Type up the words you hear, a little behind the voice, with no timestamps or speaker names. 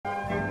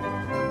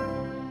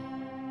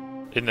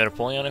In the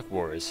Napoleonic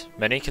Wars,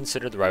 many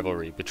consider the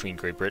rivalry between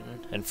Great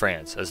Britain and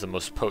France as the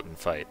most potent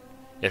fight.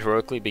 It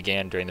heroically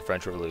began during the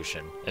French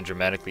Revolution and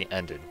dramatically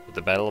ended with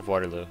the Battle of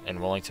Waterloo and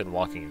Wellington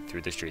walking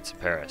through the streets of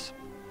Paris.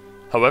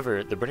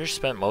 However, the British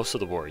spent most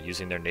of the war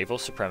using their naval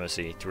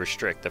supremacy to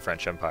restrict the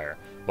French Empire,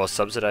 while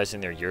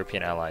subsidizing their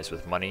European allies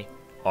with money,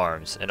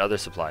 arms, and other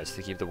supplies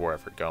to keep the war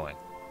effort going.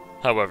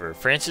 However,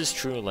 France's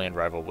true land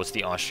rival was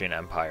the Austrian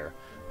Empire,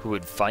 who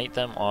would fight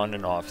them on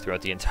and off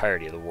throughout the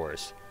entirety of the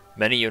wars.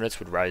 Many units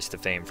would rise to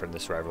fame from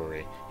this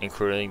rivalry,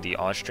 including the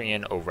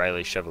Austrian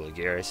O'Reilly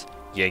Chevaliers,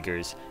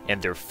 Jaegers,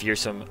 and their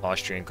fearsome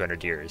Austrian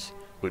Grenadiers,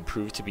 who would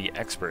prove to be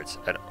experts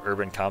at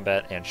urban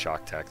combat and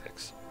shock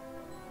tactics.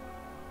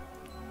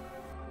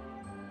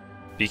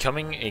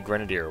 Becoming a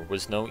grenadier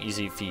was no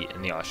easy feat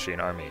in the Austrian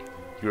army.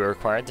 You were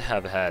required to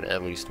have had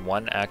at least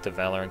one act of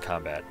valor in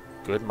combat,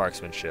 good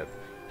marksmanship,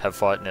 have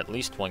fought in at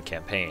least one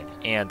campaign,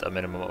 and a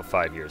minimum of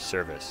 5 years'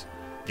 service.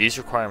 These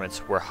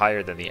requirements were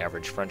higher than the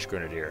average French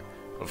grenadier.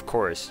 Of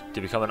course,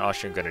 to become an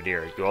Austrian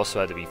grenadier, you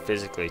also had to be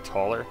physically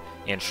taller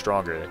and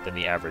stronger than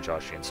the average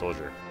Austrian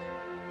soldier.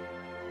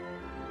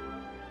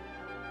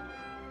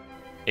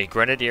 A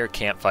grenadier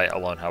can't fight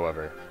alone,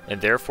 however, and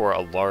therefore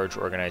a large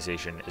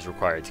organization is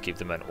required to keep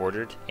the men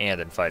ordered and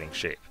in fighting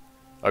shape.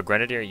 A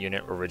grenadier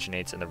unit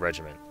originates in the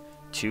regiment.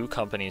 2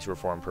 companies were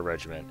formed per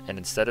regiment, and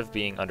instead of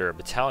being under a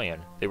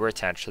battalion, they were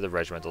attached to the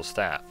regimental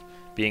staff,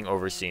 being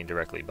overseen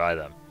directly by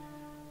them.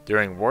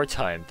 During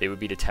wartime, they would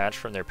be detached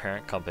from their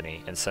parent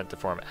company and sent to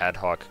form ad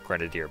hoc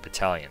grenadier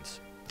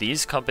battalions.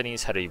 These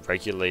companies had a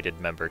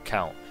regulated member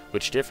count,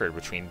 which differed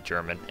between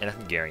German and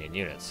Hungarian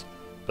units.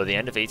 By the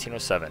end of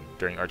 1807,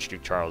 during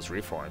Archduke Charles'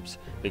 reforms,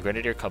 the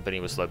grenadier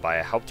company was led by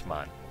a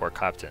Hauptmann, or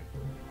captain.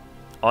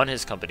 On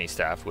his company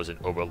staff was an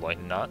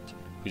Oberleutnant,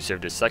 who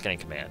served as second in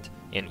command,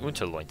 an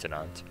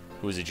Unterleutnant,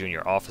 who was a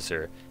junior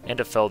officer, and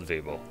a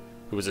Feldwebel,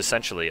 who was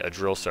essentially a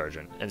drill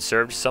sergeant, and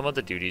served some of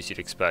the duties you'd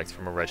expect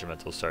from a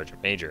regimental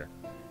sergeant major.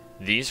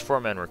 These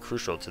 4 men were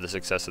crucial to the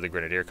success of the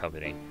Grenadier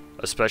Company,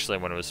 especially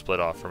when it was split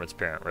off from its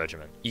parent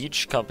regiment.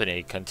 Each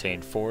company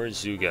contained 4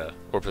 Züge,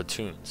 or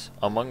platoons,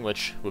 among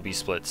which would be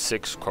split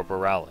 6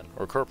 Korporalen,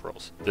 or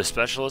corporals. The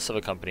specialists of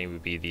a company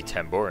would be the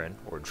Tambourin,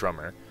 or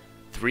drummer,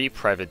 3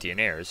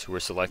 Privationnaires, who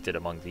were selected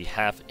among the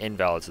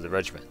half-invalids of the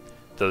regiment,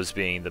 those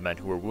being the men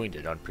who were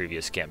wounded on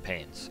previous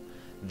campaigns.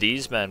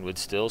 These men would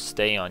still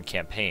stay on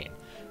campaign,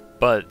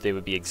 but they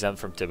would be exempt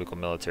from typical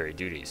military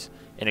duties.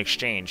 In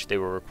exchange, they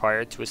were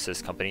required to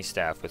assist company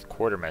staff with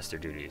quartermaster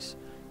duties.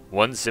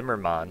 1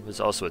 Zimmermann was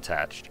also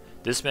attached.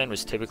 This man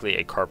was typically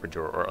a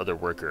carpenter or other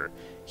worker.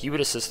 He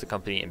would assist the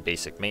company in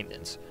basic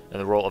maintenance,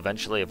 and the role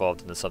eventually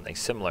evolved into something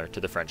similar to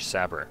the French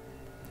sapper.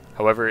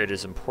 However, it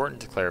is important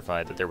to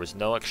clarify that there was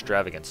no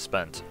extravagance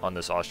spent on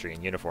this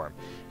Austrian uniform,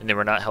 and they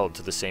were not held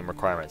to the same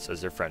requirements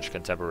as their French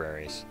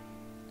contemporaries.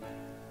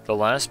 The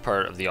last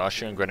part of the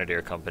Austrian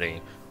Grenadier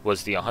Company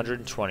was the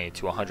 120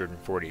 to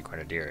 140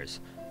 Grenadiers.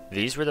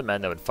 These were the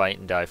men that would fight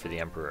and die for the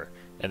Emperor,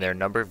 and their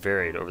number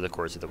varied over the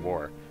course of the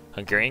war.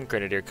 Hungarian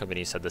Grenadier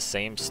companies had the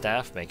same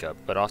staff makeup,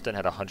 but often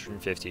had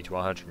 150 to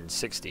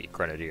 160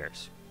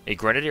 Grenadiers. A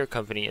Grenadier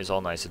company is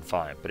all nice and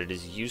fine, but it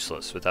is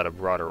useless without a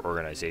broader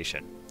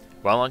organization.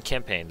 While on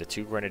campaign, the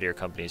 2 Grenadier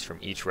companies from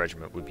each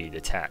regiment would be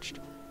detached.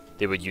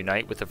 They would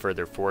unite with a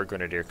further 4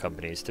 Grenadier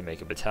companies to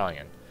make a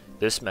battalion.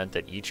 This meant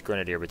that each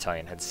Grenadier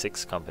battalion had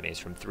 6 companies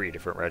from 3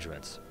 different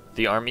regiments.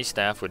 The army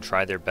staff would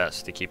try their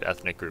best to keep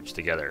ethnic groups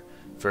together.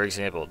 For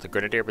example, the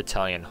Grenadier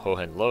Battalion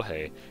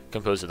Hohenlohe,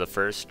 composed of the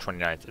 1st,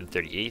 29th, and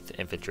 38th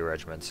Infantry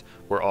Regiments,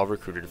 were all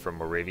recruited from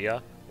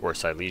Moravia or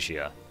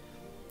Silesia.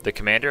 The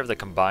commander of the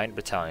combined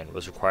battalion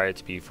was required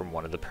to be from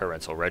one of the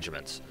parental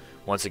regiments.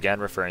 Once again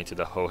referring to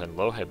the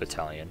Hohenlohe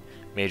Battalion,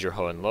 Major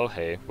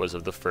Hohenlohe was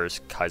of the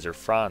 1st Kaiser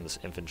Franz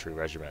Infantry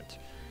Regiment.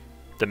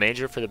 The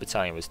major for the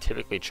battalion was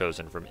typically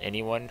chosen from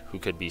anyone who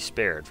could be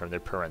spared from their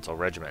parental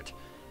regiment.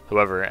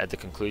 However, at the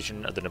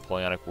conclusion of the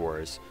Napoleonic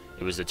Wars,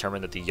 it was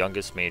determined that the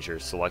youngest major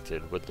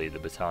selected would lead the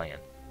battalion.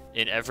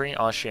 In every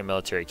Austrian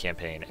military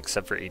campaign,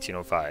 except for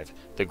 1805,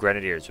 the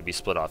Grenadiers would be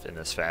split off in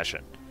this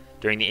fashion.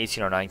 During the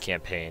 1809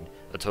 campaign,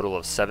 a total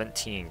of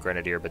 17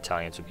 Grenadier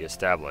battalions would be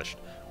established,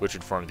 which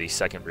would form the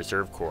 2nd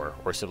Reserve Corps,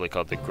 or simply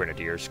called the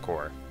Grenadiers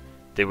Corps.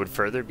 They would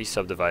further be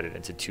subdivided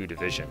into 2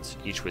 divisions,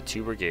 each with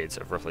 2 brigades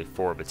of roughly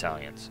 4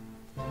 battalions.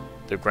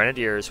 The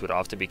Grenadiers would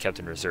often be kept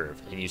in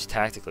reserve and used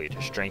tactically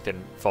to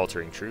strengthen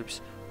faltering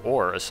troops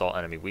or assault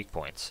enemy weak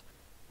points.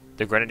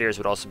 The Grenadiers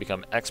would also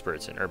become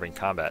experts in urban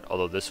combat,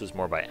 although this was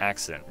more by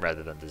accident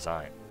rather than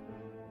design.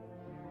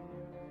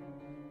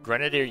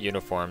 Grenadier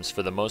uniforms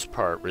for the most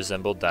part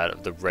resembled that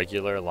of the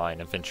regular line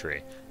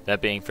infantry,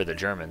 that being for the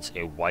Germans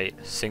a white,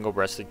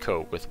 single-breasted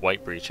coat with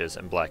white breeches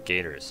and black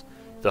gaiters.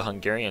 The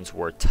Hungarians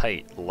wore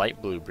tight,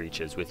 light blue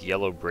breeches with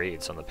yellow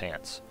braids on the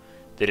pants.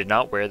 They did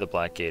not wear the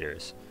black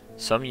gaiters.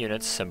 Some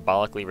units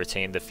symbolically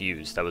retained the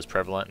fuse that was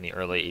prevalent in the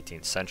early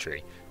 18th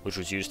century, which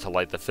was used to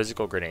light the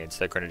physical grenades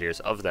that grenadiers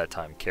of that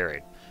time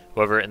carried.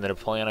 However, in the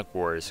Napoleonic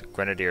Wars,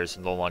 grenadiers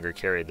no longer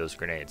carried those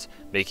grenades,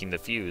 making the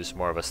fuse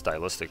more of a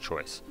stylistic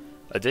choice.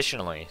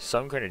 Additionally,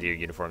 some Grenadier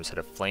uniforms had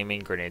a flaming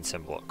grenade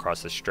symbol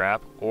across the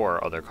strap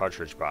or other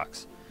cartridge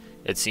box.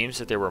 It seems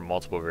that there were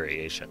multiple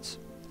variations.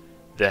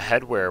 The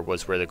headwear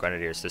was where the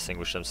Grenadiers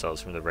distinguished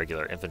themselves from the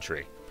regular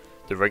infantry.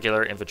 The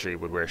regular infantry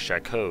would wear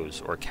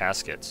shakoes or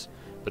caskets,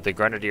 but the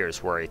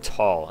Grenadiers wore a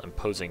tall,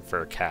 imposing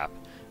fur cap,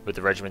 with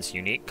the regiment's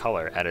unique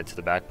color added to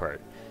the back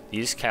part.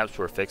 These caps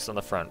were fixed on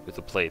the front with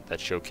a plate that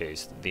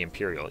showcased the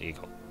Imperial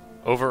Eagle.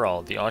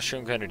 Overall, the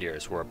Austrian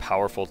Grenadiers were a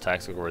powerful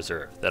tactical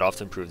reserve that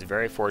often proved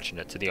very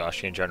fortunate to the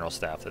Austrian General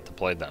Staff that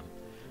deployed them.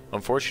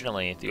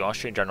 Unfortunately, the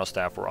Austrian General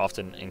Staff were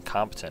often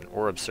incompetent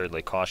or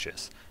absurdly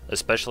cautious,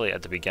 especially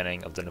at the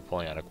beginning of the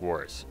Napoleonic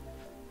Wars.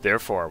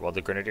 Therefore, while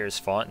the Grenadiers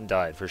fought and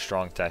died for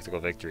strong tactical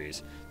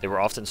victories, they were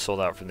often sold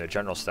out from their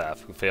General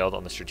Staff who failed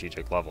on the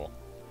strategic level.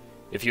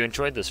 If you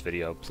enjoyed this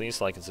video,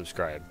 please like and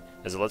subscribe,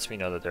 as it lets me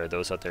know that there are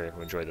those out there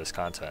who enjoy this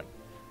content.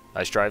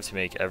 I strive to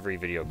make every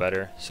video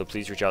better, so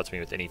please reach out to me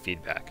with any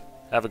feedback.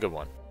 Have a good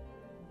one.